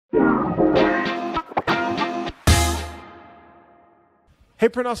Hey,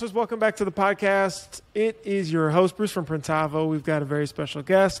 Print Hustlers, welcome back to the podcast. It is your host, Bruce from Printavo. We've got a very special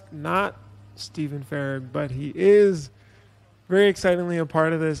guest, not Steven Farag, but he is very excitingly a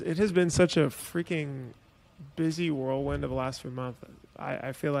part of this. It has been such a freaking busy whirlwind of the last few months.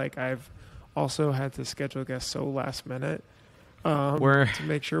 I feel like I've also had to schedule guests so last minute to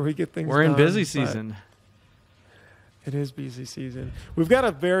make sure we get things done. We're in busy season. It is busy season. We've got a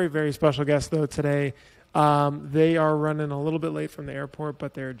very, very special guest, though, today. They are running a little bit late from the airport,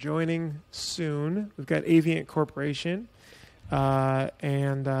 but they're joining soon. We've got Avient Corporation,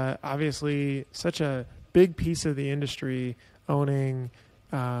 and obviously such a big piece of the industry, owning,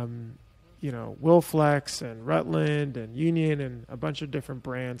 Wilflex and Rutland and Union and a bunch of different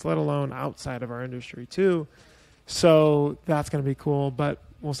brands, let alone outside of our industry too. So that's going to be cool, but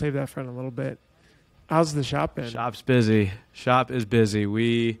we'll save that for in a little bit. How's the shop been? Shop's busy. Shop is busy.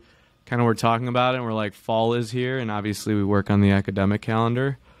 We kind of were talking about it, and we're like, fall is here, and obviously we work on the academic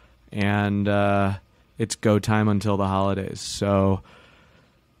calendar, and it's go time until the holidays. So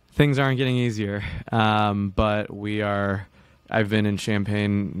things aren't getting easier, but we are. I've been in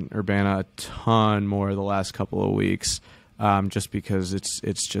Champaign-Urbana a ton more the last couple of weeks, just because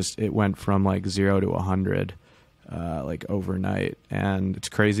it went from like 0 to 100 like overnight, and it's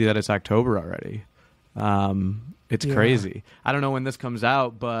crazy that it's October already. It's crazy. I don't know when this comes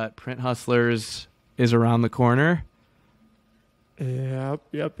out, but Print Hustlers is around the corner. Yep.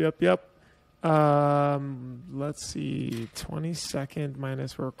 Let's see, 22nd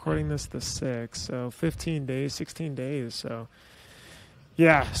minus, we're recording this the 6th, so 15 days, 16 days. So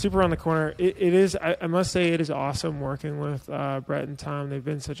yeah, super around the corner. It is, I must say, it is awesome working with Brett and Tom. They've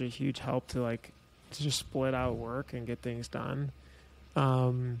been such a huge help to just split out work and get things done.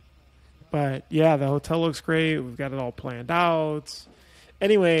 But yeah, the hotel looks great. We've got it all planned out.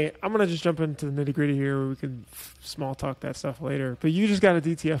 Anyway, I'm going to just jump into the nitty gritty here. We can small talk that stuff later. But you just got a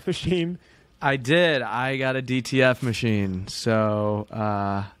DTF machine. I did. I got a DTF machine. So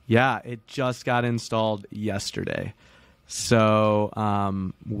it just got installed yesterday.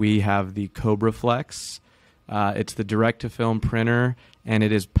 So we have the Cobra Flex. It's the direct-to-film printer, and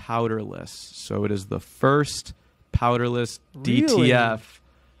it is powderless. So it is the first powderless DTF.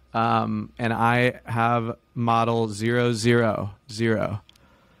 And I have model 000.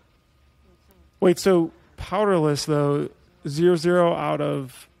 Wait, so powderless, though, 00 out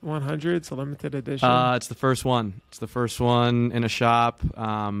of 100, it's a limited edition? It's the first one. It's the first one in a shop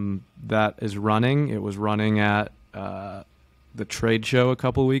that is running. It was running at the trade show a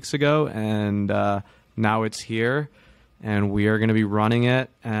couple weeks ago, and now it's here, and we are going to be running it,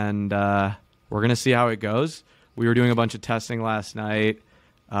 and we're going to see how it goes. We were doing a bunch of testing last night.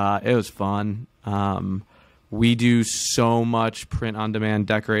 It was fun. We do so much print on demand,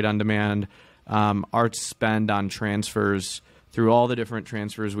 decorate on demand. Our spend on transfers through all the different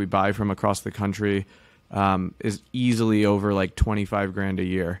transfers we buy from across the country is easily over like $25,000 a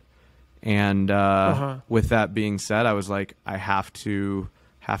year. And with that being said, I was like, I have to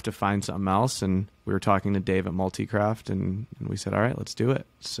find something else. And we were talking to Dave at Multicraft, and we said, all right, let's do it.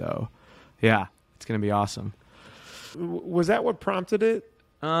 So yeah, it's going to be awesome. Was that what prompted it?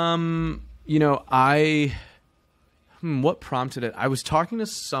 What prompted it? I was talking to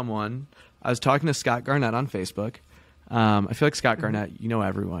someone. I was talking to Scott Garnett on Facebook. I feel like Scott Garnett, you know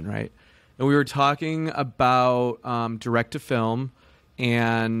everyone, right? And we were talking about direct to film,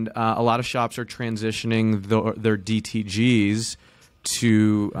 and a lot of shops are transitioning their DTGs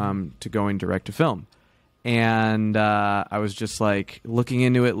to going direct to film. And I was just like looking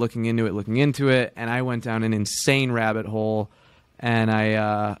into it, and I went down an insane rabbit hole. And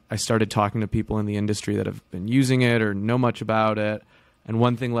I started talking to people in the industry that have been using it or know much about it. And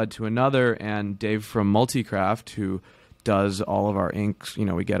one thing led to another. And Dave from Multicraft, who does all of our inks,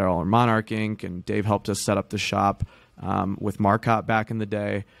 we get all our Monarch ink, and Dave helped us set up the shop with Marcotte back in the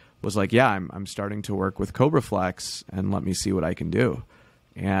day, was like, yeah, I'm starting to work with Cobra Flex, and let me see what I can do.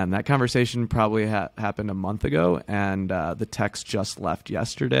 And that conversation probably happened a month ago, and the text just left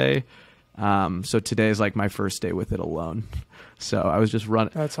yesterday. So today is like my first day with it alone. So I was just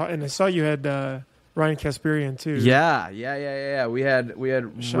running. And I saw you had Ryan Kasperian too. Yeah. We had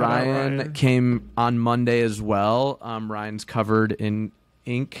Ryan that came on Monday as well. Ryan's covered in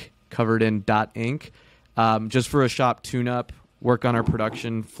ink, covered in .ink, just for a shop tune-up, work on our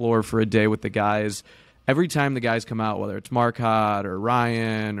production floor for a day with the guys. Every time the guys come out, whether it's Marcotte or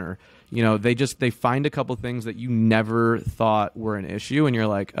Ryan or they find a couple things that you never thought were an issue, and you're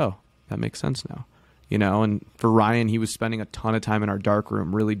like, oh, that makes sense now. And for Ryan, he was spending a ton of time in our dark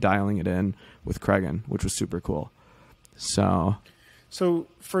room really dialing it in with Cregan, which was super cool. So So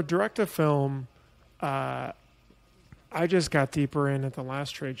for direct to film, I just got deeper in at the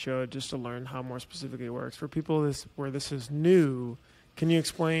last trade show just to learn how more specifically it works. For people where this is new, can you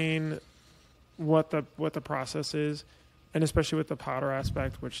explain what the process is, and especially with the powder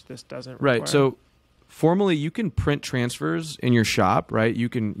aspect, which this doesn't require? Right. So formally, you can print transfers in your shop, right? You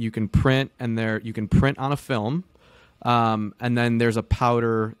can print, and you can print on a film, and then there's a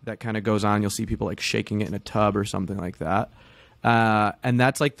powder that kind of goes on. You'll see people like shaking it in a tub or something like that, and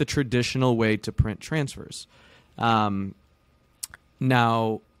that's like the traditional way to print transfers. Now,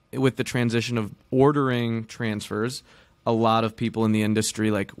 with the transition of ordering transfers, a lot of people in the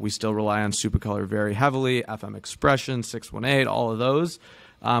industry, like we still rely on Supercolor very heavily, FM Expression, 618, all of those,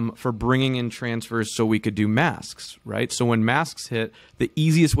 for bringing in transfers so we could do masks, right? So when masks hit, the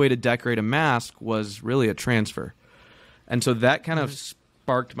easiest way to decorate a mask was really a transfer. And so that kind of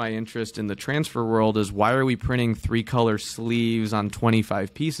sparked my interest in the transfer world is why are we printing 3-color sleeves on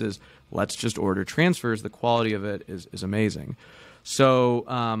 25 pieces? Let's just order transfers. The quality of it is amazing.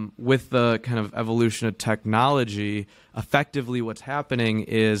 So with the kind of evolution of technology, effectively what's happening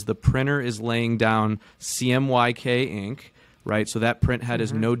is the printer is laying down CMYK ink, right? So that print head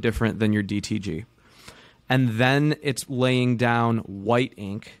is no different than your DTG. And then it's laying down white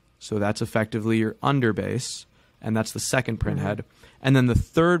ink. So that's effectively your underbase. And that's the second print head. And then the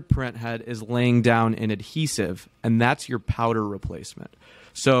third print head is laying down an adhesive. And that's your powder replacement.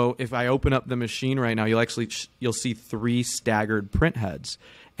 So if I open up the machine right now, you'll see 3 staggered print heads.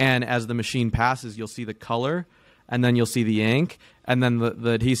 And as the machine passes, you'll see the color, and then you'll see the ink, and then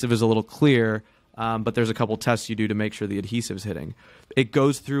the adhesive is a little clear, but there's a couple tests you do to make sure the adhesive's hitting. It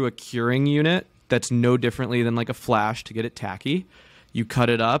goes through a curing unit that's no differently than like a flash to get it tacky. You cut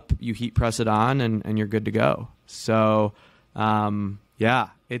it up, you heat press it on, and you're good to go. So, yeah,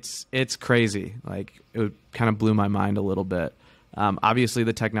 it's crazy. Like, it kind of blew my mind a little bit. Obviously,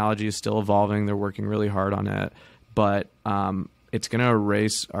 the technology is still evolving. They're working really hard on it. But it's going to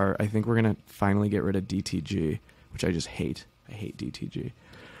erase I think we're going to finally get rid of DTG, which I just hate. I hate DTG.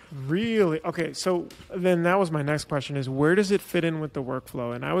 Really? Okay, so then that was my next question is where does it fit in with the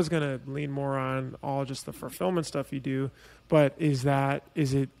workflow? And I was going to lean more on all just the fulfillment stuff you do, but is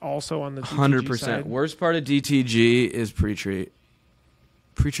it also on the DTG 100%. side? Worst part of DTG is pre-treat.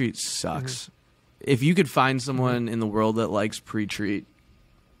 Pre-treat sucks. If you could find someone in the world that likes pre-treat,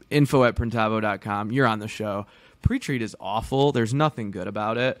 info@printavo.com, you're on the show. Pre-treat is awful. There's nothing good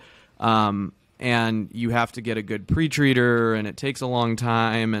about it. And you have to get a good pre-treater, and it takes a long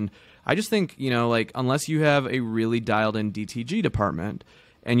time. And I just think, like, unless you have a really dialed-in DTG department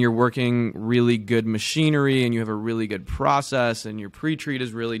and you're working really good machinery and you have a really good process and your pre-treat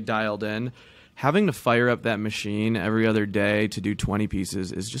is really dialed in, having to fire up that machine every other day to do 20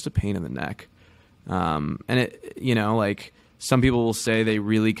 pieces is just a pain in the neck. And it, like some people will say they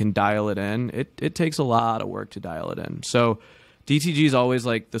really can dial it in. It takes a lot of work to dial it in. So DTG is always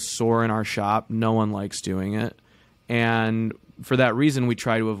like the sore in our shop. No one likes doing it. And for that reason, we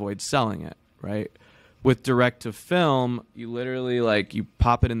try to avoid selling it, right? With direct to film, you literally you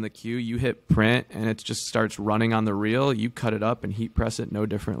pop it in the queue, you hit print, and it just starts running on the reel. You cut it up and heat press it no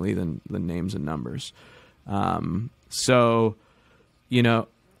differently than the names and numbers. So,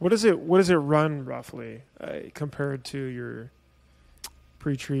 What does it run roughly compared to your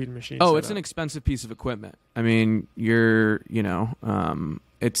pre-treat machine? Oh, it's an expensive piece of equipment. I mean, it's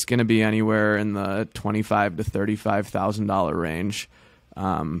going to be anywhere in the $25,000 to $35,000 range.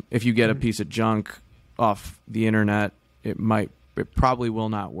 If you get a piece of junk off the internet, it probably will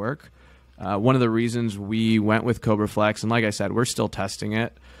not work. One of the reasons we went with Cobra Flex, and like I said, we're still testing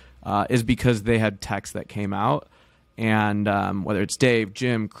it, is because they had techs that came out. And whether it's Dave,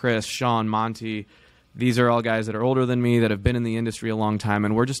 Jim, Chris, Sean, Monty, these are all guys that are older than me that have been in the industry a long time,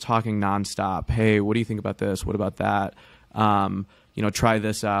 and we're just talking nonstop. Hey, what do you think about this? What about that? Try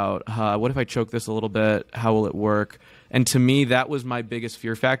this out. What if I choke this a little bit? How will it work? And to me, that was my biggest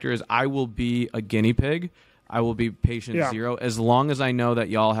fear factor is I will be a guinea pig. I will be patient zero as long as I know that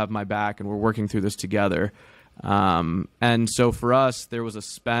y'all have my back and we're working through this together. And so for us, there was a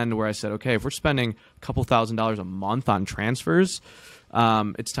spend where I said, okay, if we're spending a couple $1,000s a month on transfers,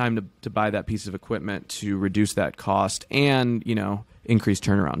 it's time to buy that piece of equipment to reduce that cost and, increase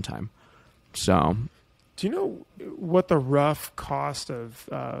turnaround time. So, do you know what the rough cost of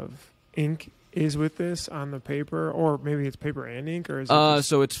ink is with this on the paper, or maybe it's paper and ink, or is it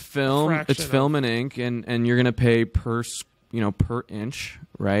so it's film, and ink, and you're gonna pay per inch,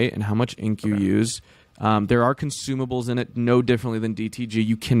 right? And how much ink you use. There are consumables in it, no differently than DTG.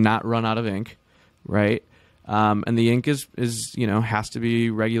 You cannot run out of ink, right? And the ink is has to be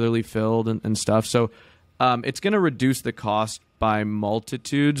regularly filled and stuff. So it's going to reduce the cost by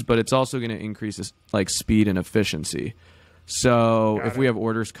multitudes, but it's also going to increase like speed and efficiency. So if we have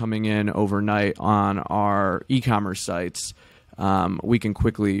orders coming in overnight on our e-commerce sites, we can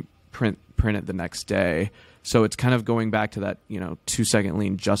quickly print it the next day. So it's kind of going back to that, 2-second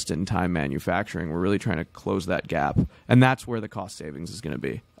lean just-in-time manufacturing. We're really trying to close that gap, and that's where the cost savings is going to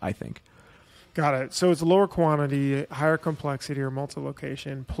be, I think. Got it. So it's lower quantity, higher complexity or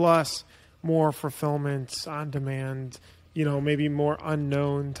multi-location, plus more fulfillment on demand, maybe more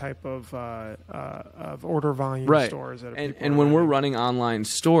unknown type of order volume stores. And when we're running online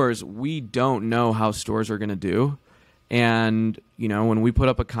stores, we don't know how stores are going to do. And, when we put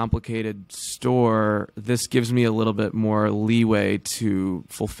up a complicated store, this gives me a little bit more leeway to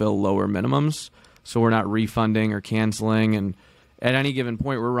fulfill lower minimums. So we're not refunding or canceling. And at any given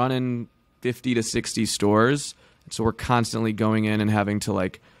point, we're running 50 to 60 stores. So we're constantly going in and having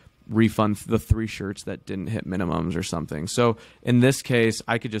to refund the 3 shirts that didn't hit minimums or something. So in this case,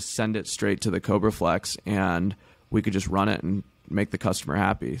 I could just send it straight to the Cobra Flex and we could just run it and make the customer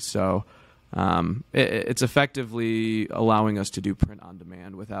happy. So it's effectively allowing us to do print on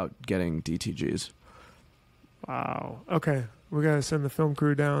demand without getting DTGs. Wow. Okay. We got to send the film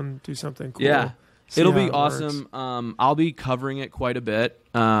crew down, do something cool. Yeah. It'll be awesome. I'll be covering it quite a bit.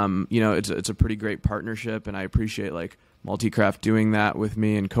 It's a pretty great partnership, and I appreciate Multicraft doing that with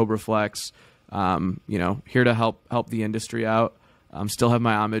me and Cobra Flex. Here to help the industry out. Still have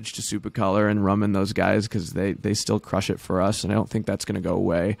my homage to Supercolor and Rum and those guys because they still crush it for us, and I don't think that's going to go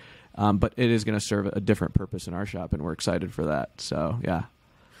away. But it is going to serve a different purpose in our shop, and we're excited for that. So, yeah.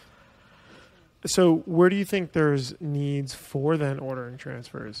 So where do you think there's needs for then ordering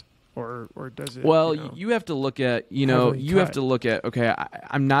transfers? Or does it? Well, you have to look at, okay,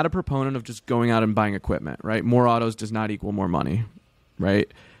 I'm not a proponent of just going out and buying equipment, right? More autos does not equal more money, right?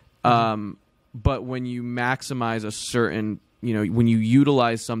 Mm-hmm. But when you maximize a certain, when you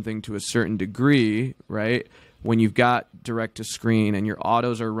utilize something to a certain degree, right? When you've got direct to screen and your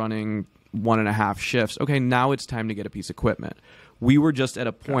autos are running 1.5 shifts, okay, now it's time to get a piece of equipment. We were just at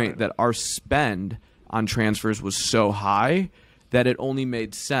a point that our spend on transfers was so high that it only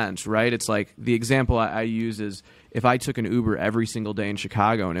made sense, right? It's like the example I use is if I took an Uber every single day in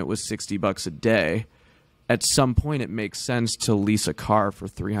Chicago and it was $60 a day, at some point it makes sense to lease a car for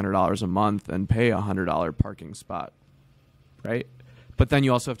 $300 a month and pay a $100 parking spot, right? But then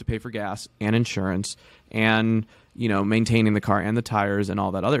you also have to pay for gas and insurance and, maintaining the car and the tires and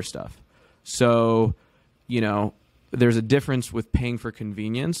all that other stuff. So, there's a difference with paying for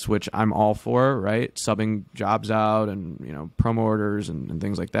convenience, which I'm all for, right? Subbing jobs out and, promo orders and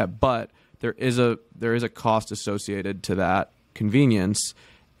things like that. But there is a cost associated to that convenience.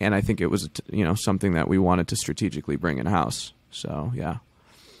 And I think it was, something that we wanted to strategically bring in-house. So, yeah.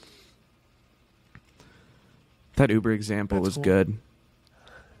 That Uber example was cool. Good.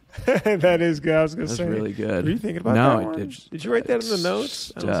 That is good. I was going to say. That's really good. Were you thinking about that one? Did you write that in the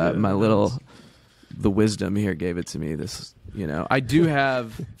notes? The wisdom here gave it to me. I do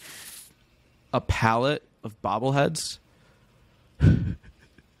have a pallet of bobbleheads that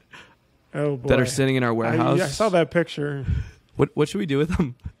are sitting in our warehouse. I saw that picture. What should we do with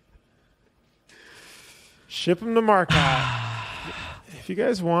them? Ship them to Marquette. If you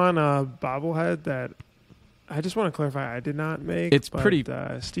guys want a bobblehead that I just want to clarify, I did not make. It's pretty.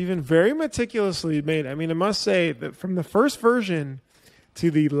 Steven very meticulously made. I mean, I must say that from the first version to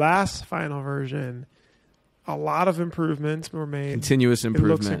the last final version, a lot of improvements were made. Continuous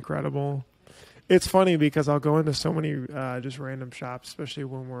improvement. It looks incredible. It's funny because I'll go into so many just random shops, especially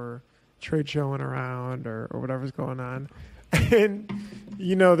when we're trade showing around or whatever's going on. And,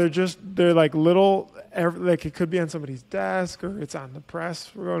 they're like little, like it could be on somebody's desk or it's on the press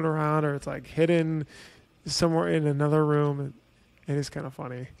we're going around or it's like hidden somewhere in another room. It is kind of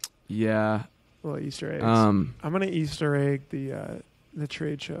funny. Yeah. Little Easter eggs. I'm going to Easter egg the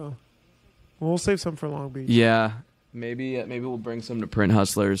trade show. We'll save some for Long Beach. Yeah, maybe we'll bring some to Print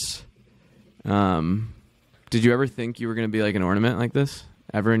Hustlers. Did you ever think you were going to be like an ornament like this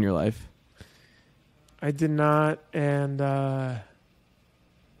ever in your life? I did not, and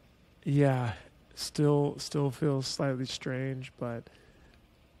still feels slightly strange, but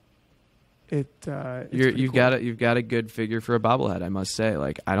you've got a good figure for a bobblehead, I must say.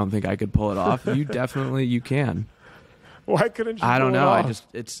 I don't think I could pull it off. You can. Why couldn't you? I don't know. Off?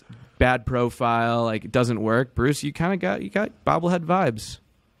 It's bad profile. It doesn't work. Bruce, you got bobblehead vibes.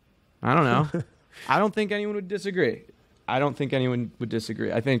 I don't know. I don't think anyone would disagree. I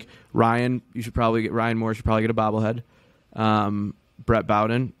think Ryan Moore should probably get a bobblehead. Brett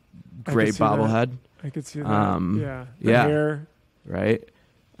Bowden, great bobblehead. I could see that. The hair. Right.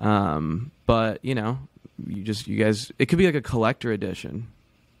 But you guys, it could be like a collector edition,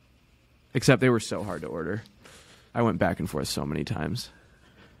 except they were so hard to order. I went back and forth so many times.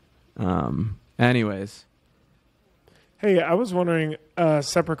 Anyways. Hey, I was wondering, a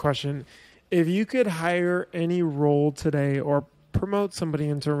separate question. If you could hire any role today or promote somebody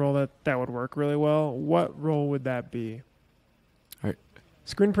into a role that would work really well, what role would that be? All right.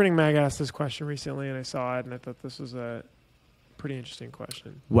 Screen Printing Mag asked this question recently, and I saw it, and I thought this was a pretty interesting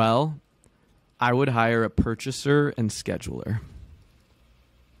question. Well, I would hire a purchaser and scheduler.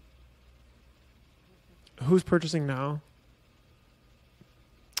 Who's purchasing now?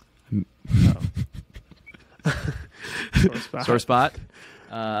 Sore spot.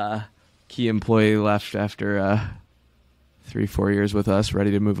 Key employee left after 3-4 years with us,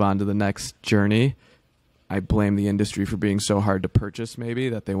 ready to move on to the next journey. I blame the industry for being so hard to purchase, maybe,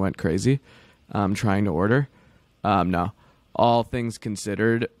 that they went crazy trying to order. No. All things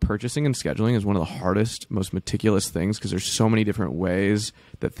considered, purchasing and scheduling is one of the hardest, most meticulous things because there's so many different ways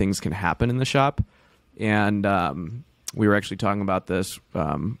that things can happen in the shop. And we were actually talking about this.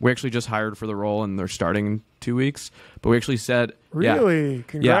 We actually just hired for the role, and they're starting in 2 weeks. But we actually said... Really? Yeah,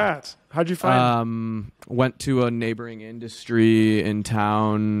 Congrats. Yeah. How'd you find went to a neighboring industry in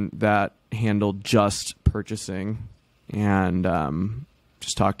town that handled just purchasing, and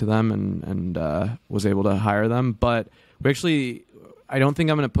just talked to them and was able to hire them. But we actually... I don't think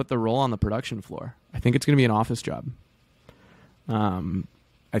I'm going to put the role on the production floor. I think it's going to be an office job.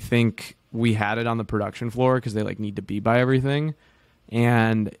 I think... we had it on the production floor because they need to be by everything,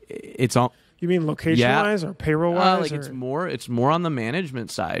 and it's all. You mean location-wise or payroll-wise? It's more on the management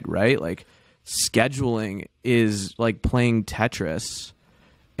side, right? Like scheduling is like playing Tetris,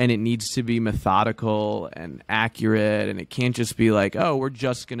 and it needs to be methodical and accurate, and it can't just be like, oh, we're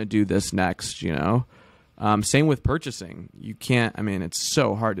just gonna do this next, you know. Same with purchasing. You can't. I mean, it's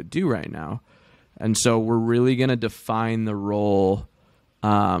so hard to do right now, and so we're really gonna define the role.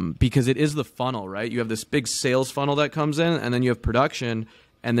 Because it is the funnel, right? You have this big sales funnel that comes in, and then you have production,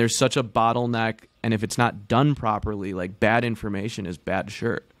 and there's such a bottleneck. And if it's not done properly, like bad information is bad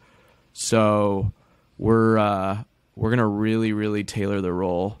shirt. So we're gonna really, really tailor the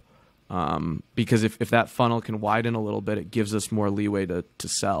role, because if that funnel can widen a little bit, it gives us more leeway to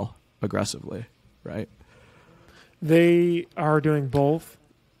sell aggressively, right? They are doing both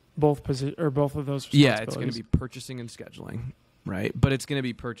of those responsibilities. Yeah, it's going to be purchasing and scheduling. Right, but it's going to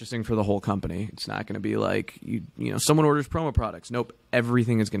be purchasing for the whole company. It's not going to be like you know someone orders promo products. Nope,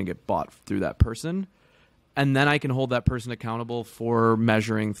 everything is going to get bought through that person, and then I can hold that person accountable for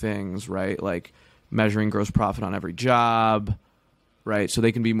measuring things, right? Like measuring gross profit on every job, right? So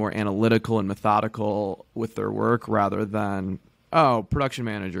they can be more analytical and methodical with their work rather than production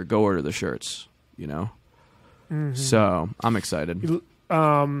manager, go order the shirts, you know. Mm-hmm. So I'm excited.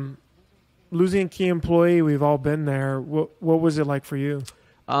 Losing a key employee, we've all been there. What was it like for you?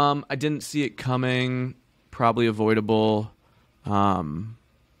 I didn't see it coming, probably avoidable.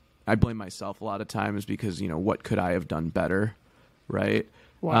 I blame myself a lot of times because, what could I have done better, right?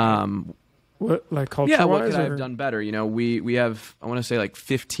 Wow. What, like culture-wise? Yeah, what could I have done better? We have, I want to say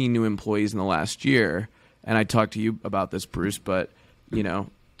 15 new employees in the last year, and I talked to you about this, Bruce, but,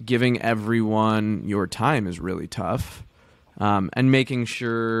 giving everyone your time is really tough. And making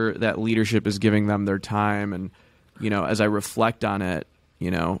sure that leadership is giving them their time. And, as I reflect on it,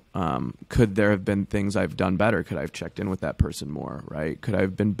 could there have been things I've done better? Could I have checked in with that person more, right? Could I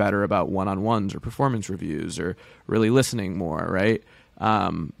have been better about one-on-ones or performance reviews or really listening more, right?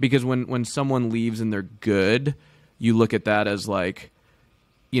 Because when someone leaves and they're good, you look at that as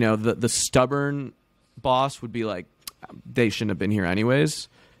the stubborn boss would be like, they shouldn't have been here anyways.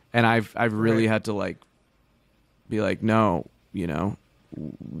 And I've really had to be like, no,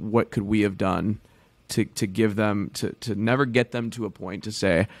 what could we have done to give them to never get them to a point to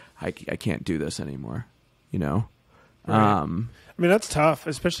say I can't do this anymore, Right. I mean, that's tough,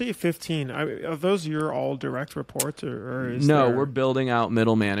 especially at 15. Are those your all direct reports or is no? We're building out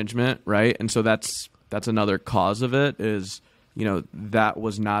middle management, right? And so that's another cause of it is that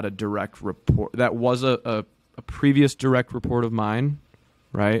was not a direct report. That was a previous direct report of mine,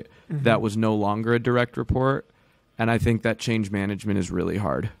 right? Mm-hmm. That was no longer a direct report. And I think that change management is really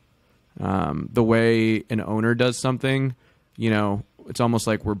hard. The way an owner does something, it's almost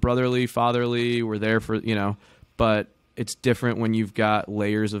like we're brotherly, fatherly, we're there for, but it's different when you've got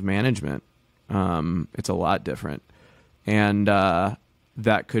layers of management. It's a lot different. And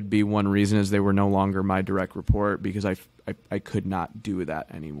that could be one reason is they were no longer my direct report because I could not do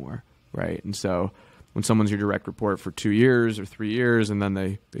that anymore, right? And so when someone's your direct report for 2 years or 3 years and then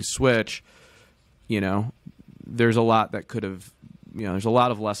they switch, there's a lot that could have, there's a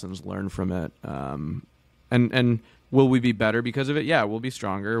lot of lessons learned from it. And will we be better because of it? Yeah, we'll be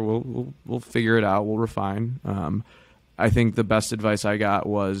stronger. We'll figure it out. We'll refine. I think the best advice I got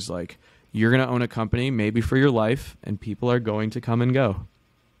was like, you're going to own a company maybe for your life, and people are going to come and go.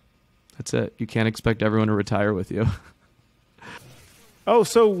 That's it. You can't expect everyone to retire with you. Oh,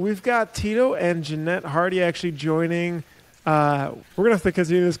 so we've got Tito and Jeanette Hardy actually joining. We're going to have to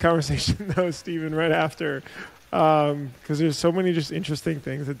continue this conversation, though, Steven, right after, because there's so many just interesting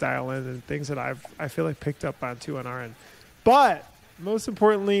things that dial in and things that I feel like picked up on, too, on our end. But most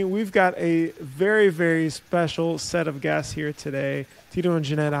importantly, we've got a very, very special set of guests here today. Tito and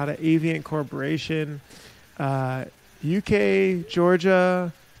Jeanette out of Avient Corporation, UK,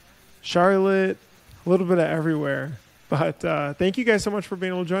 Georgia, Charlotte, a little bit of everywhere. But thank you guys so much for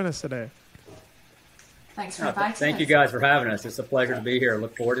being able to join us today. Thanks for inviting us. Thank you guys for having us. It's a pleasure to be here.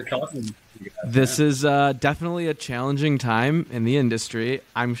 Look forward to talking to you guys. This is definitely a challenging time in the industry.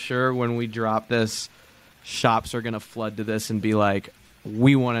 I'm sure when we drop this, shops are going to flood to this and be like,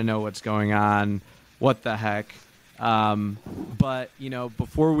 we want to know what's going on. What the heck? But,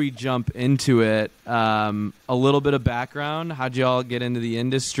 before we jump into it, a little bit of background. How'd you all get into the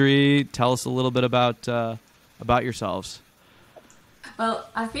industry? Tell us a little bit about yourselves. Well,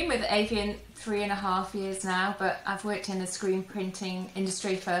 I've been with Avient 3.5 years now, but I've worked in the screen printing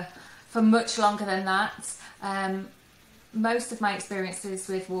industry for much longer than that. Most of my experience is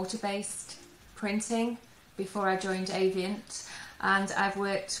with water-based printing before I joined Avient, and I've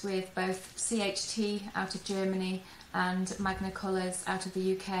worked with both CHT out of Germany and Magna Colours out of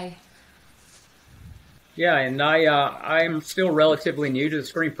the UK. Yeah, and I'm still relatively new to the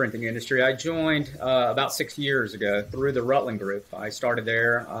screen printing industry. I joined about 6 years ago through the Rutland Group. I started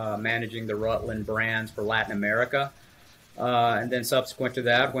there managing the Rutland brands for Latin America. And then subsequent to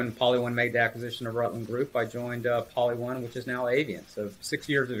that, when PolyOne made the acquisition of Rutland Group, I joined PolyOne, which is now Avient. So 6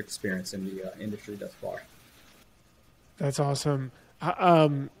 years of experience in the industry thus far. That's awesome.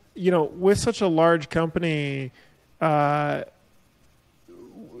 With such a large company,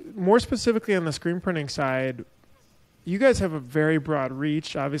 more specifically on the screen printing side, you guys have a very broad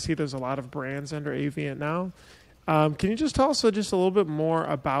reach. Obviously, there's a lot of brands under Avient now. Can you just tell us just a little bit more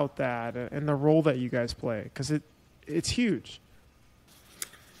about that and the role that you guys play? Because it's huge.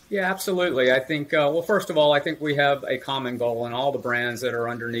 Yeah, absolutely. I think, first of all, I think we have a common goal, and all the brands that are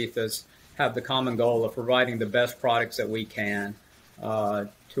underneath us have the common goal of providing the best products that we can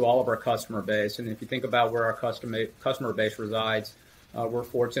to all of our customer base. And if you think about where our customer base resides, we're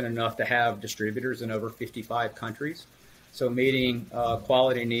fortunate enough to have distributors in over 55 countries. So meeting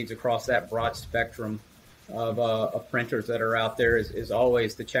quality needs across that broad spectrum of printers that are out there is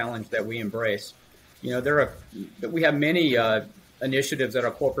always the challenge that we embrace. We have many initiatives that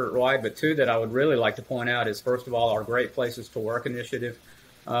are corporate-wide, but two that I would really like to point out is, first of all, our Great Places to Work initiative.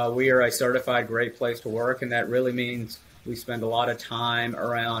 We are a certified Great Place to Work, and that really means we spend a lot of time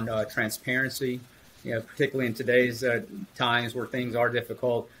around transparency. Particularly in today's times where things are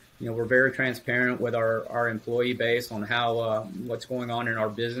difficult, we're very transparent with our employee base on how what's going on in our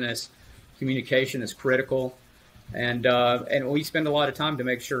business. Communication is critical, and we spend a lot of time to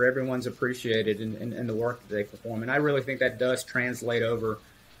make sure everyone's appreciated in the work that they perform. And I really think that does translate over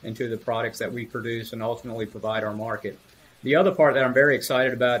into the products that we produce and ultimately provide our market. The other part that I'm very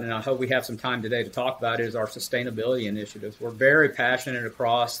excited about, and I hope we have some time today to talk about, is our sustainability initiatives. We're very passionate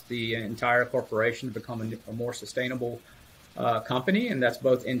across the entire corporation to become a more sustainable company, and that's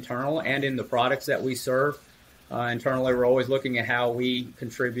both internal and in the products that we serve. Internally, we're always looking at how we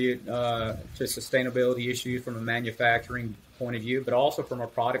contribute to sustainability issues from a manufacturing point of view, but also from a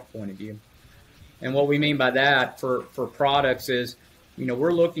product point of view. And what we mean by that for products is,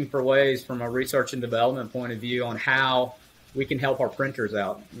 we're looking for ways from a research and development point of view on how we can help our printers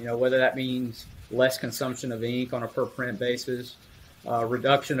out, whether that means less consumption of ink on a per print basis,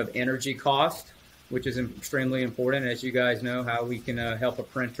 reduction of energy cost, which is extremely important. As you guys know, how we can help a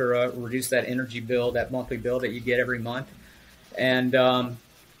printer reduce that energy bill, that monthly bill that you get every month, and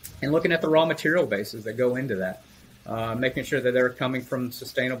looking at the raw material bases that go into that, making sure that they're coming from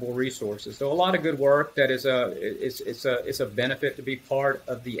sustainable resources. So a lot of good work that is it's a benefit to be part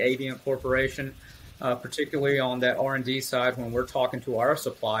of the Avient Corporation. Particularly on that R&D side, when we're talking to our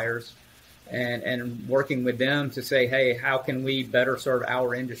suppliers and working with them to say, hey, how can we better serve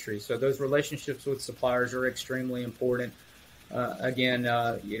our industry? So those relationships with suppliers are extremely important.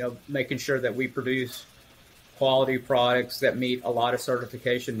 Making sure that we produce quality products that meet a lot of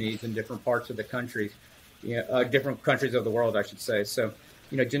certification needs in different parts of the country, different countries of the world, I should say. So,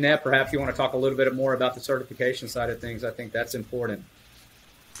 Jeanette, perhaps you want to talk a little bit more about the certification side of things. I think that's important.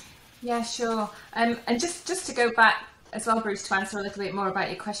 Yeah, sure. And just to go back as well, Bruce, to answer a little bit more about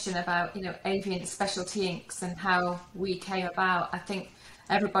your question about, Avient specialty inks and how we came about. I think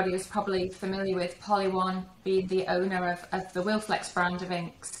everybody is probably familiar with Polyone being the owner of the Wilflex brand of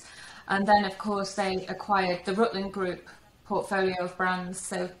inks. And then, of course, they acquired the Rutland Group portfolio of brands.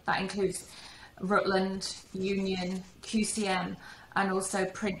 So that includes Rutland, Union, QCM, and also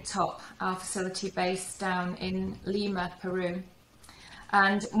Printtop, our facility based down in Lima, Peru.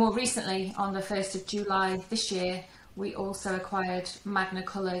 And more recently, on the 1st of July this year, we also acquired Magna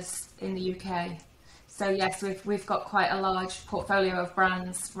Colours in the UK. So yes, we've got quite a large portfolio of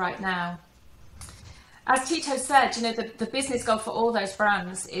brands right now. As Tito said, the business goal for all those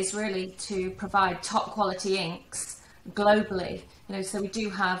brands is really to provide top quality inks globally. So we do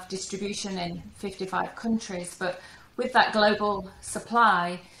have distribution in 55 countries, but with that global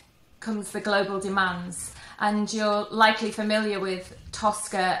supply comes the global demands. And you're likely familiar with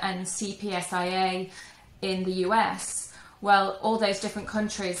TSCA and CPSIA in the US. Well, all those different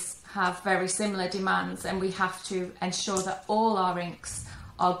countries have very similar demands, and we have to ensure that all our inks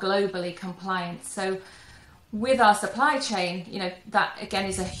are globally compliant. So with our supply chain, that again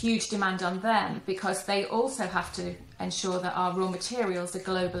is a huge demand on them, because they also have to ensure that our raw materials are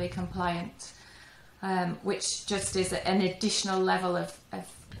globally compliant, which just is an additional level of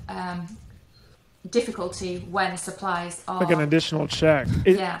difficulty when supplies are like an additional check.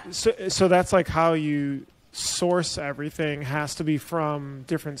 Yeah. So that's like how you source everything has to be from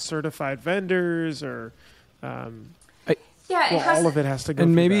different certified vendors, or yeah, all of it has to go. And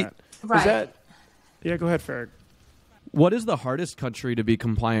through maybe that. Right. Is that? Yeah, go ahead, Farag. What is the hardest country to be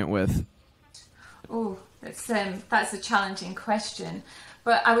compliant with? Oh, that's a challenging question,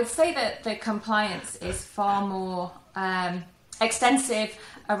 but I would say that the compliance is far more extensive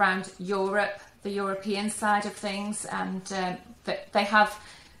around Europe, the European side of things, and they have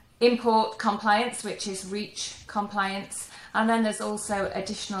import compliance, which is REACH compliance, and then there's also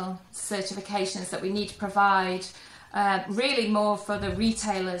additional certifications that we need to provide, really more for the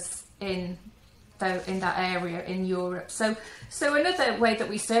retailers in that area in Europe. So another way that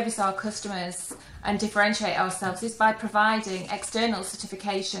we service our customers and differentiate ourselves is by providing external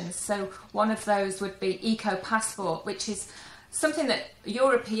certifications. So one of those would be Eco Passport, which is something that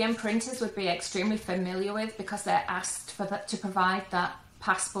European printers would be extremely familiar with, because they're asked to provide that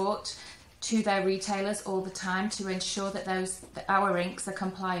passport to their retailers all the time to ensure that our inks are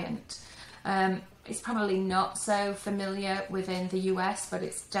compliant. It's probably not so familiar within the US, but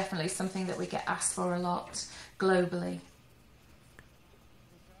it's definitely something that we get asked for a lot globally.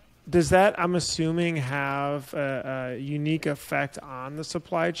 Does that, I'm assuming, have a unique effect on the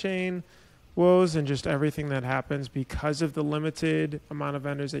supply chain woes and just everything that happens because of the limited amount of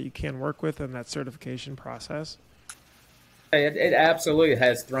vendors that you can work with in that certification process? It absolutely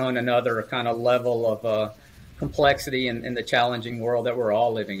has thrown another kind of level of complexity in the challenging world that we're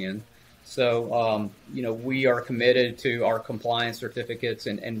all living in. So, we are committed to our compliance certificates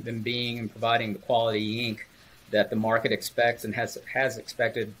and providing the quality ink that the market expects and has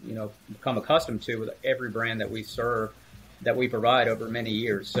expected, become accustomed to with every brand that we serve, that we provide over many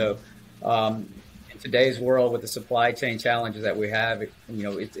years. So, in today's world with the supply chain challenges that we have,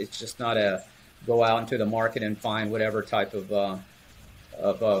 it's just not a go out into the market and find whatever type of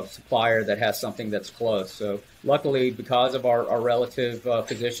a supplier that has something that's close. So luckily, because of our relative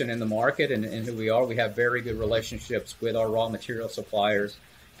position in the market and who we are, we have very good relationships with our raw material suppliers,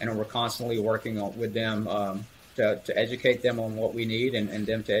 and we're constantly working with them to educate them on what we need and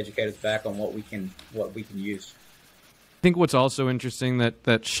them to educate us back on what we can use. I think what's also interesting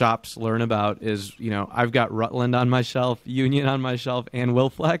that shops learn about is, I've got Rutland on my shelf, Union on my shelf, and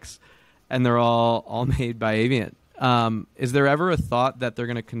Wilflex, and they're all made by Avient. Is there ever a thought that they're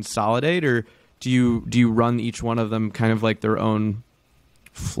going to consolidate, or do you run each one of them kind of like their own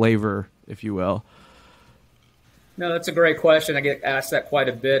flavor, if you will? No, that's a great question. I get asked that quite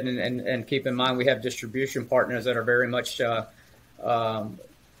a bit, and keep in mind we have distribution partners that are very much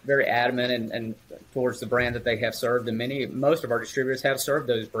very adamant and towards the brand that they have served, and most of our distributors have served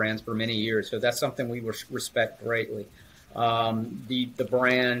those brands for many years. So that's something we respect greatly. The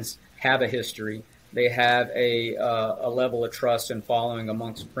brands have a history. They have a level of trust and following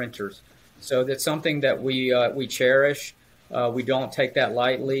amongst printers. So that's something that we cherish. We don't take that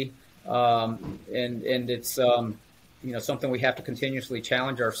lightly, and it's something we have to continuously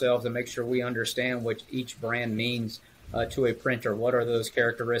challenge ourselves and make sure we understand what each brand means to a printer. What are those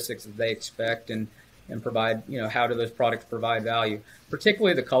characteristics that they expect and provide? How do those products provide value?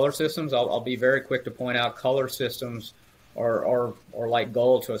 Particularly the color systems. I'll be very quick to point out color systems are like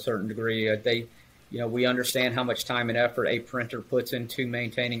gold to a certain degree. we understand how much time and effort a printer puts into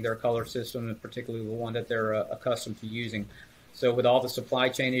maintaining their color system, and particularly the one that they're accustomed to using. So with all the supply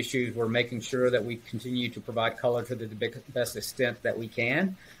chain issues, we're making sure that we continue to provide color to the best extent that we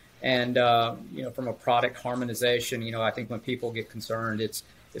can. And, from a product harmonization, I think when people get concerned, it's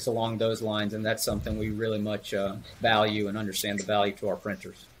along those lines. And that's something we really much value and understand the value to our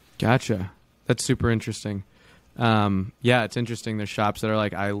printers. Gotcha. That's super interesting. It's interesting. There's shops that are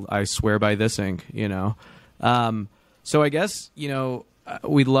like, I swear by this ink, So I guess,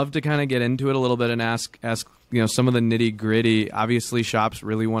 we'd love to kind of get into it a little bit and ask, some of the nitty gritty. Obviously, shops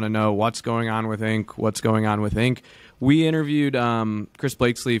really want to know what's going on with ink, We interviewed Chris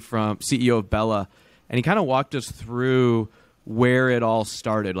Blakesley, from CEO of Bella, and he kind of walked us through where it all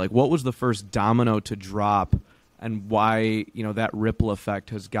started. Like, what was the first domino to drop, and why that ripple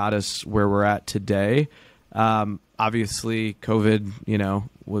effect has got us where we're at today. Obviously, COVID,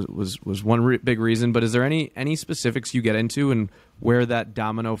 was one big reason. But is there any specifics you get into and where that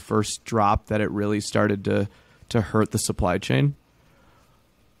domino first dropped that it really started to hurt the supply chain?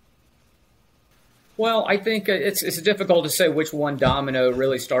 Well, I think it's difficult to say which one domino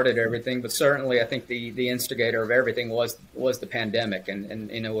really started everything, but certainly I think the instigator of everything was the pandemic, and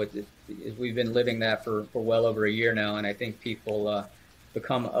we've been living that for well over a year now, and I think people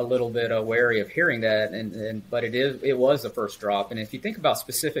become a little bit wary of hearing that, but it was the first drop, and if you think about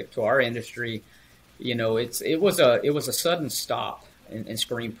specific to our industry, it was a sudden stop in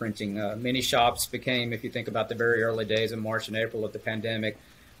screen printing. Many shops became, if you think about the very early days in March and April of the pandemic,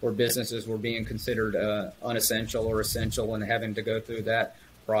 where businesses were being considered unessential or essential and having to go through that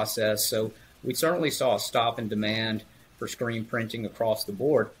process. So we certainly saw a stop in demand for screen printing across the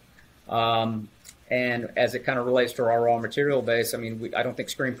board. And as it kind of relates to our raw material base, I don't think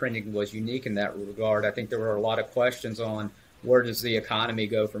screen printing was unique in that regard. I think there were a lot of questions on where does the economy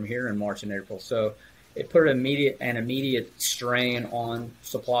go from here in March and April. So it put an immediate strain on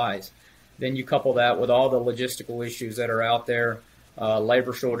supplies. Then you couple that with all the logistical issues that are out there,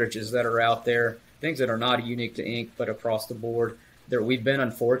 labor shortages that are out there, things that are not unique to ink, but across the board. We've been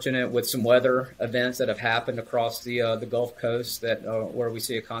unfortunate with some weather events that have happened across the Gulf Coast where we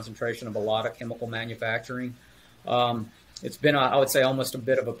see a concentration of a lot of chemical manufacturing. It's been, I would say, almost a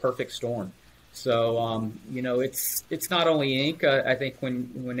bit of a perfect storm. So, it's not only ink. I think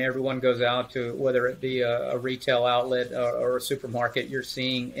when everyone goes out to, whether it be a retail outlet or a supermarket, you're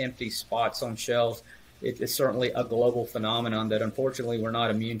seeing empty spots on shelves. It's certainly a global phenomenon that unfortunately we're not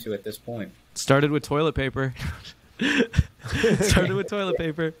immune to at this point. Started with toilet paper. That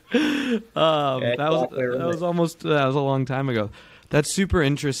was a long time ago. That's super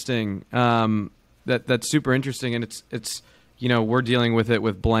interesting. That's super interesting, and it's we're dealing with it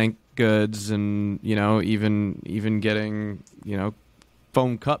with blank goods, and even getting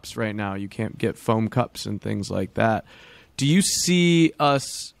foam cups right now. You can't get foam cups and things like that. Do you see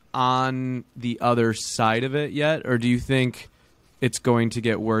us on the other side of it yet, or do you think it's going to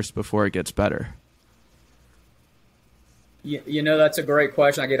get worse before it gets better? That's a great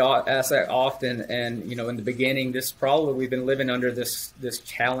question. I get asked that often, and in the beginning, we've been living under this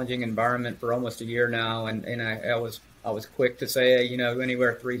challenging environment for almost a year now, and I was quick to say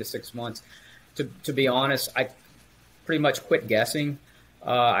anywhere 3 to 6 months. To be honest, I pretty much quit guessing.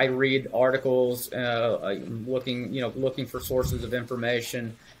 I read articles, looking for sources of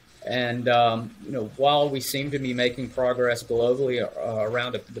information. And, while we seem to be making progress globally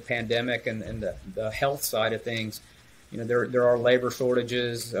around the pandemic and the health side of things, there are labor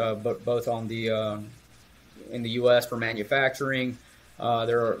shortages, both on in the U.S. for manufacturing.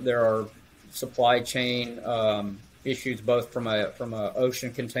 There are supply chain issues, both from a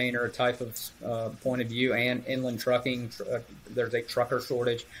ocean container type of point of view and inland trucking. There's a trucker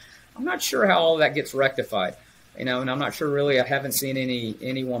shortage. I'm not sure how all that gets rectified. And I'm not sure really. I haven't seen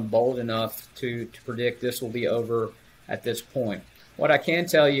anyone bold enough to predict this will be over at this point. What I can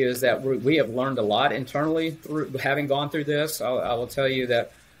tell you is that we have learned a lot internally through having gone through this. I will tell you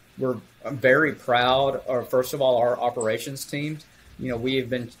that I'm very proud of, first of all, our operations teams. We have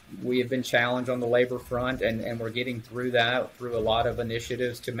been challenged on the labor front, and we're getting through that through a lot of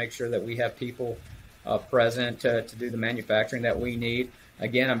initiatives to make sure that we have people present to do the manufacturing that we need.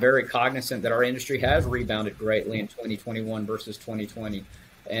 Again, I'm very cognizant that our industry has rebounded greatly in 2021 versus 2020.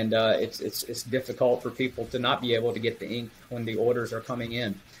 And it's difficult for people to not be able to get the ink when the orders are coming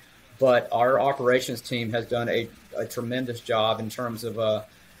in. But our operations team has done a tremendous job in terms of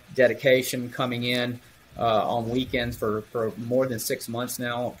dedication coming in on weekends for more than 6 months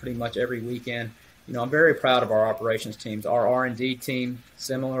now, pretty much every weekend. I'm very proud of our operations teams. Our R&D team,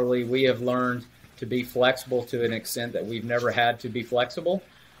 similarly, we have learned to be flexible to an extent that we've never had to be flexible.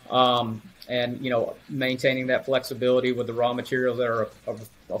 And, maintaining that flexibility with the raw materials that are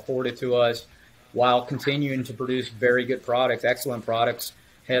afforded to us while continuing to produce very good products, excellent products,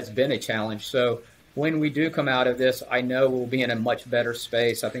 has been a challenge. So when we do come out of this, I know we'll be in a much better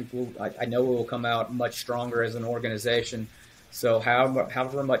space. I know we will come out much stronger as an organization. So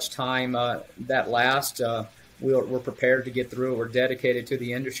however much time that lasts, we're prepared to get through. We're dedicated to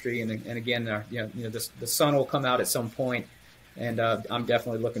the industry, and again, the sun will come out at some point, and I'm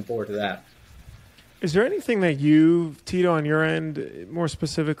definitely looking forward to that. Is there anything that you, Tito, on your end, more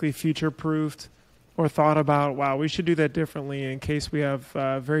specifically future-proofed or thought about, wow, we should do that differently in case we have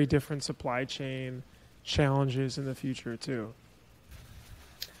very different supply chain challenges in the future too?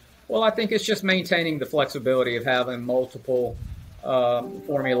 Well, I think it's just maintaining the flexibility of having multiple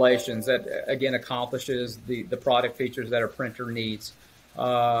formulations that, again, accomplishes the product features that our printer needs.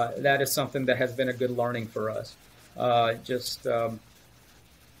 That is something that has been a good learning for us. The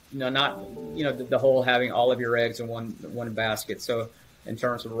whole having all of your eggs in one basket. So in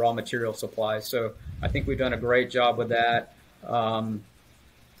terms of raw material supplies. So I think we've done a great job with that.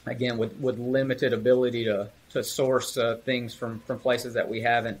 Again, with limited ability to source things from places that we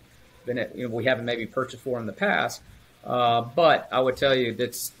haven't maybe purchased for in the past. But I would tell you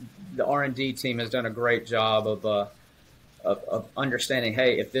that the R&D team has done a great job of understanding,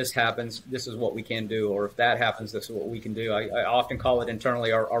 hey, if this happens, this is what we can do, or if that happens, this is what we can do. I often call it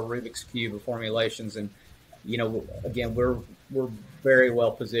internally our Rubik's Cube of formulations, and again, we're very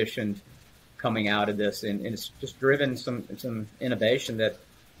well positioned coming out of this, and it's just driven some innovation that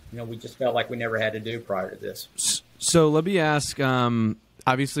we just felt like we never had to do prior to this. So let me ask.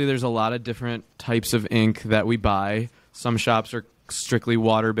 Obviously, there's a lot of different types of ink that we buy. Some shops are strictly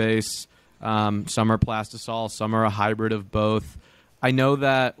water-based. Some are plastisol. Some are a hybrid of both. I know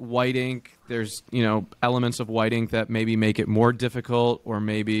that white ink, there's elements of white ink that maybe make it more difficult, or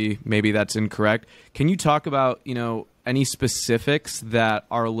maybe that's incorrect. Can you talk about any specifics that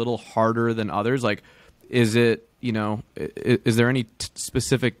are a little harder than others? Like, is it is there any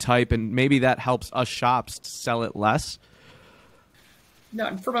specific type, and maybe that helps us shops sell it less?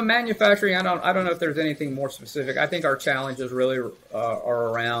 No, from a manufacturing, I don't know if there's anything more specific. I think our challenges really are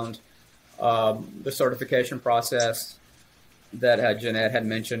around the certification process that Jeanette had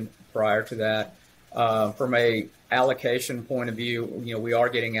mentioned prior to that. From a allocation point of view, we are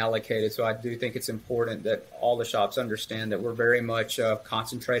getting allocated. So I do think it's important that all the shops understand that we're very much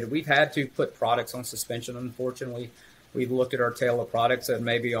concentrated. We've had to put products on suspension, unfortunately. We've looked at our tail of products that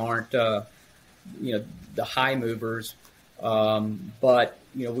maybe aren't, the high movers. But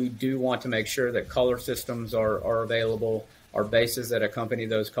we do want to make sure that color systems are available, our bases that accompany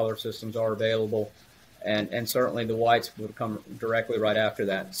those color systems are available, and certainly the whites would come directly right after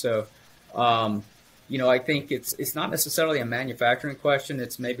that. So, I think it's not necessarily a manufacturing question.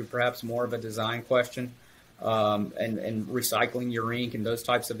 It's maybe perhaps more of a design question, and recycling your ink and those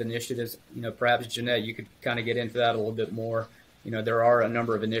types of initiatives. Perhaps Jeanette, you could kind of get into that a little bit more. There are a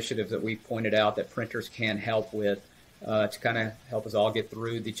number of initiatives that we've pointed out that printers can help with, to kind of help us all get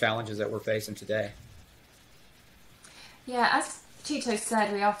through the challenges that we're facing today. Yeah, as Tito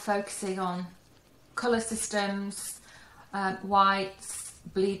said, we are focusing on colour systems, whites,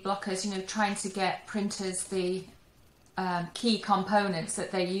 bleed blockers, trying to get printers the key components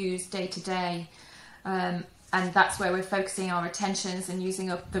that they use day to day. And that's where we're focusing our attentions and using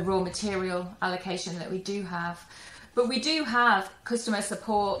up the raw material allocation that we do have. But we do have customer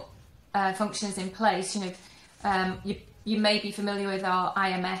support functions in place. You may be familiar with our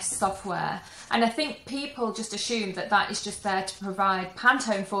IMS software, and I think people just assume that is just there to provide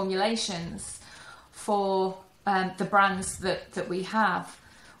Pantone formulations for the brands that we have.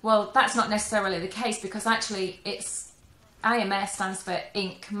 Well, that's not necessarily the case, because actually IMS stands for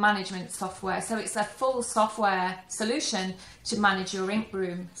Ink Management Software, so it's a full software solution to manage your ink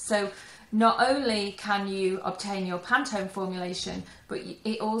room. So not only can you obtain your Pantone formulation, but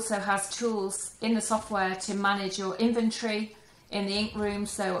it also has tools in the software to manage your inventory in the ink room,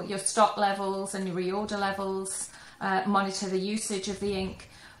 so your stock levels and your reorder levels, monitor the usage of the ink.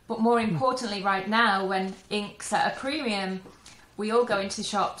 But more importantly, right now, when ink's at a premium, we all go into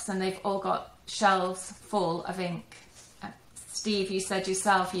shops and they've all got shelves full of ink. Steve, you said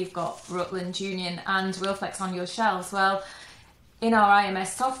yourself you've got Rutland, Union and Wilflex on your shelves. Well, in our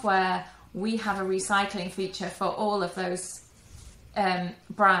IMS software, we have a recycling feature for all of those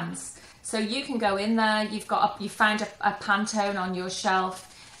brands. So you can go in there, you found a Pantone on your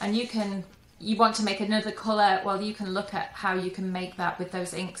shelf, and you want to make another colour, well, you can look at how you can make that with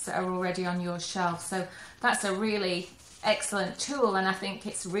those inks that are already on your shelf. So that's a really excellent tool, and I think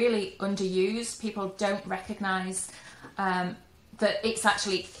it's really underused. People don't recognise that it's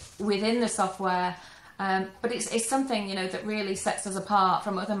actually within the software. But it's something, you know, that really sets us apart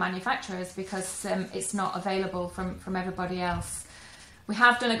from other manufacturers because it's not available from everybody else. We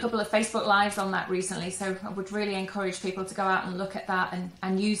have done a couple of Facebook Lives on that recently, so I would really encourage people to go out and look at that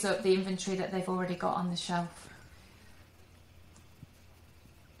and use up the inventory that they've already got on the shelf.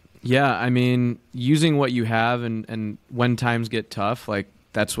 Yeah, I mean, using what you have and when times get tough, like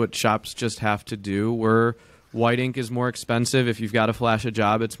that's what shops just have to do. White ink is more expensive. If you've got to flash a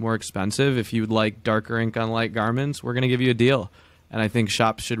job, it's more expensive. If you'd like darker ink on light garments, we're going to give you a deal. And I think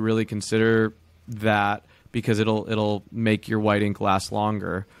shops should really consider that because it'll make your white ink last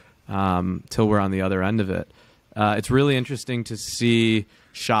longer till we're on the other end of it. It's really interesting to see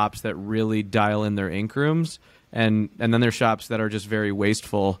shops that really dial in their ink rooms, and then there's shops that are just very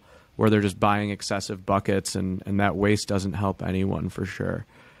wasteful, where they're just buying excessive buckets, and that waste doesn't help anyone for sure.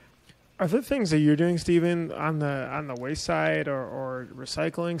 Are there things that you're doing, Steven, on the waste side or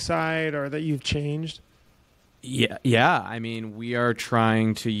recycling side, or that you've changed? Yeah. I mean, we are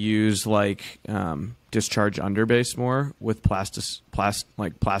trying to use discharge underbase more with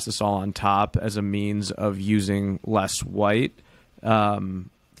plastisol on top as a means of using less white,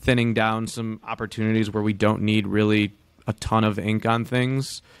 thinning down some opportunities where we don't need really a ton of ink on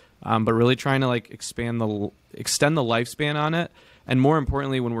things, but really trying to extend the lifespan on it. And more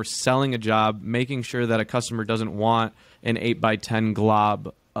importantly, when we're selling a job, making sure that a customer doesn't want an 8x10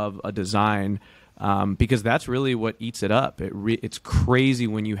 glob of a design, because that's really what eats it up. It's crazy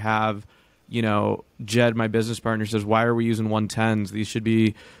when you have, Jed, my business partner, says, why are we using 110s? These should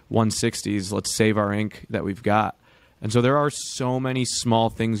be 160s. Let's save our ink that we've got. And so there are so many small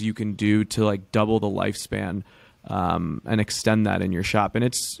things you can do to double the lifespan and extend that in your shop. And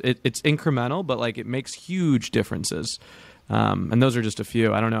it's incremental, but it makes huge differences. And those are just a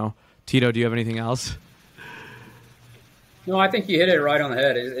few. I don't know. Tito, do you have anything else? No, I think you hit it right on the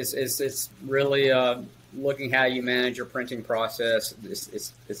head. It's really looking how you manage your printing process.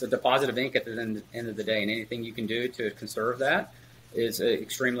 It's a deposit of ink at the end of the day, and anything you can do to conserve that is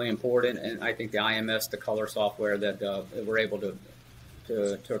extremely important. And I think the IMS, the color software that we're able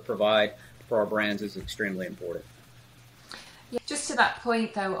to provide for our brands, is extremely important. Yeah, just to that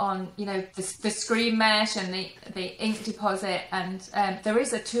point though, on the screen mesh and the ink deposit, and there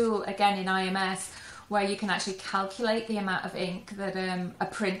is a tool again in IMS where you can actually calculate the amount of ink that a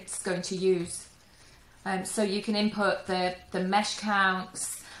print's going to use. So you can input the mesh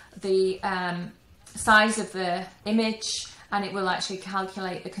counts, the size of the image, and it will actually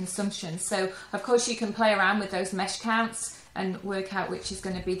calculate the consumption. So of course you can play around with those mesh counts and work out which is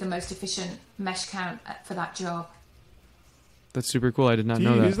going to be the most efficient mesh count for that job. That's super cool. I did not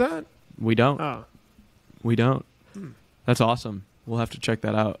know that. Do you use that? We don't. Oh. We don't. That's awesome. We'll have to check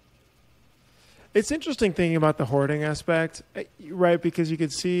that out. It's interesting thinking about the hoarding aspect, right? Because you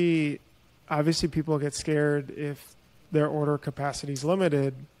could see, obviously, people get scared if their order capacity is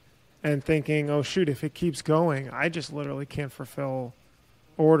limited and thinking, oh, shoot, if it keeps going, I just literally can't fulfill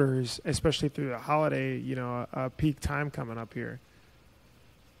orders, especially through the holiday, a peak time coming up here.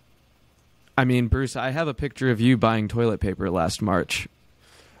 I mean, Bruce, I have a picture of you buying toilet paper last March.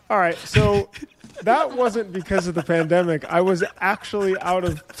 All right, so that wasn't because of the pandemic. I was actually out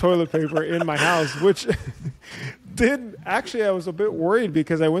of toilet paper in my house, which I was a bit worried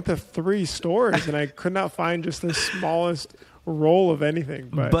because I went to 3 stores and I could not find just the smallest roll of anything.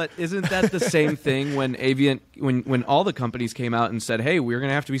 But isn't that the same thing when Avient, when all the companies came out and said, hey, we're going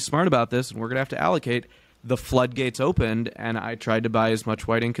to have to be smart about this and we're going to have to allocate, the floodgates opened and I tried to buy as much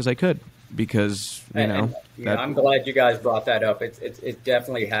white ink as I could. Because I'm glad you guys brought that up. It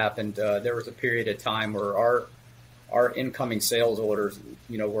definitely happened. There was a period of time where our incoming sales orders,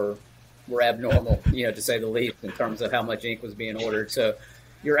 were abnormal, to say the least, in terms of how much ink was being ordered. So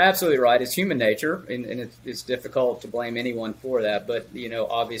you're absolutely right. It's human nature, and it's difficult to blame anyone for that. But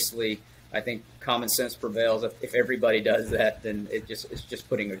obviously, I think common sense prevails. If everybody does that, then it's just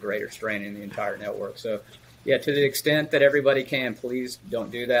putting a greater strain in the entire network. So. Yeah, to the extent that everybody can, please don't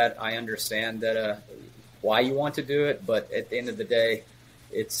do that. I understand that why you want to do it, but at the end of the day,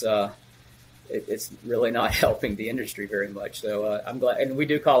 it's really not helping the industry very much. So I'm glad, and we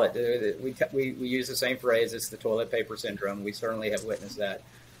do call it. We use the same phrase. It's the toilet paper syndrome. We certainly have witnessed that.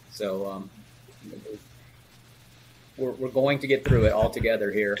 So we're going to get through it all together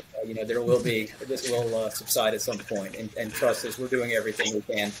here. This will subside at some point, and trust us, we're doing everything we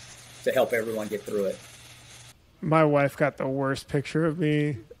can to help everyone get through it. My wife got the worst picture of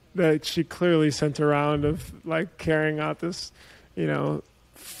me that she clearly sent around of carrying out this,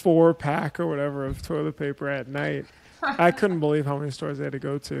 4-pack or whatever of toilet paper at night. I couldn't believe how many stores they had to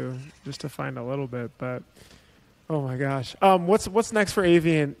go to just to find a little bit. But Oh my gosh. What's next for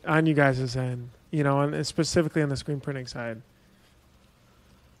Avient on you guys' end? And specifically on the screen printing side.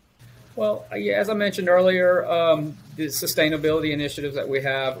 Well, yeah, as I mentioned earlier, the sustainability initiatives that we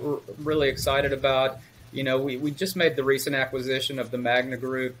have, we're really excited about. We just made the recent acquisition of the Magna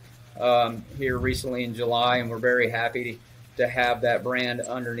Group here recently in July, and we're very happy to have that brand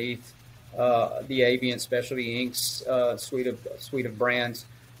underneath the Avient Specialty Inks suite of brands.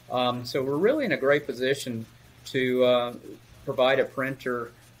 So we're really in a great position to provide a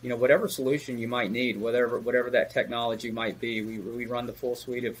printer, whatever solution you might need, whatever that technology might be. We run the full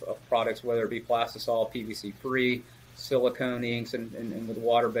suite of products, whether it be plastisol, PVC-free, silicone inks, and with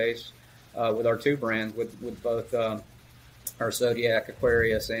water-based, with our two brands, with both our Zodiac,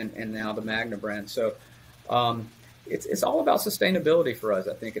 Aquarius, and now the Magna brand. So it's all about sustainability for us,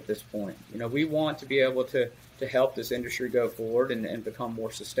 I think, at this point. We want to be able to help this industry go forward and become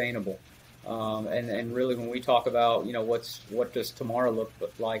more sustainable. And really, when we talk about, what does tomorrow look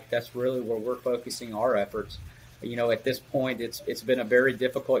like, that's really where we're focusing our efforts. At this point, it's been a very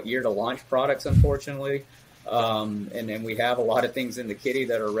difficult year to launch products, unfortunately. And we have a lot of things in the kitty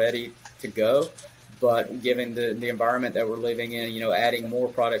that are ready to go. But given the environment that we're living in, adding more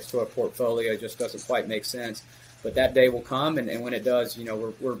products to our portfolio just doesn't quite make sense. But that day will come, and when it does,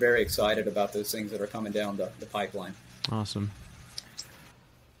 we're very excited about those things that are coming down the pipeline. Awesome.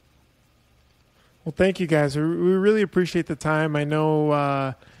 Well, thank you guys. We really appreciate the time. I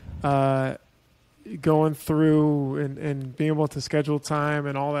know going through and being able to schedule time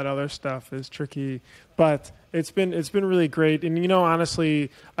and all that other stuff is tricky, but it's been really great. And honestly,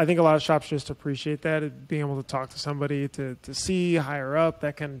 I think a lot of shops just appreciate that, being able to talk to somebody to see higher up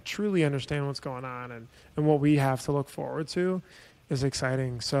that can truly understand what's going on and what we have to look forward to is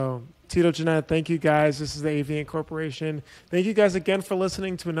exciting. So Tito, Jeanette, thank you guys. This is the Avient Corporation. Thank you guys again for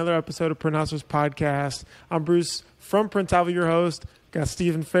listening to another episode of Print Hustlers Podcast. I'm Bruce from Printavo, your host. Got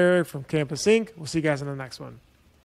Steven Farag from Campus Inc. We'll see you guys in the next one.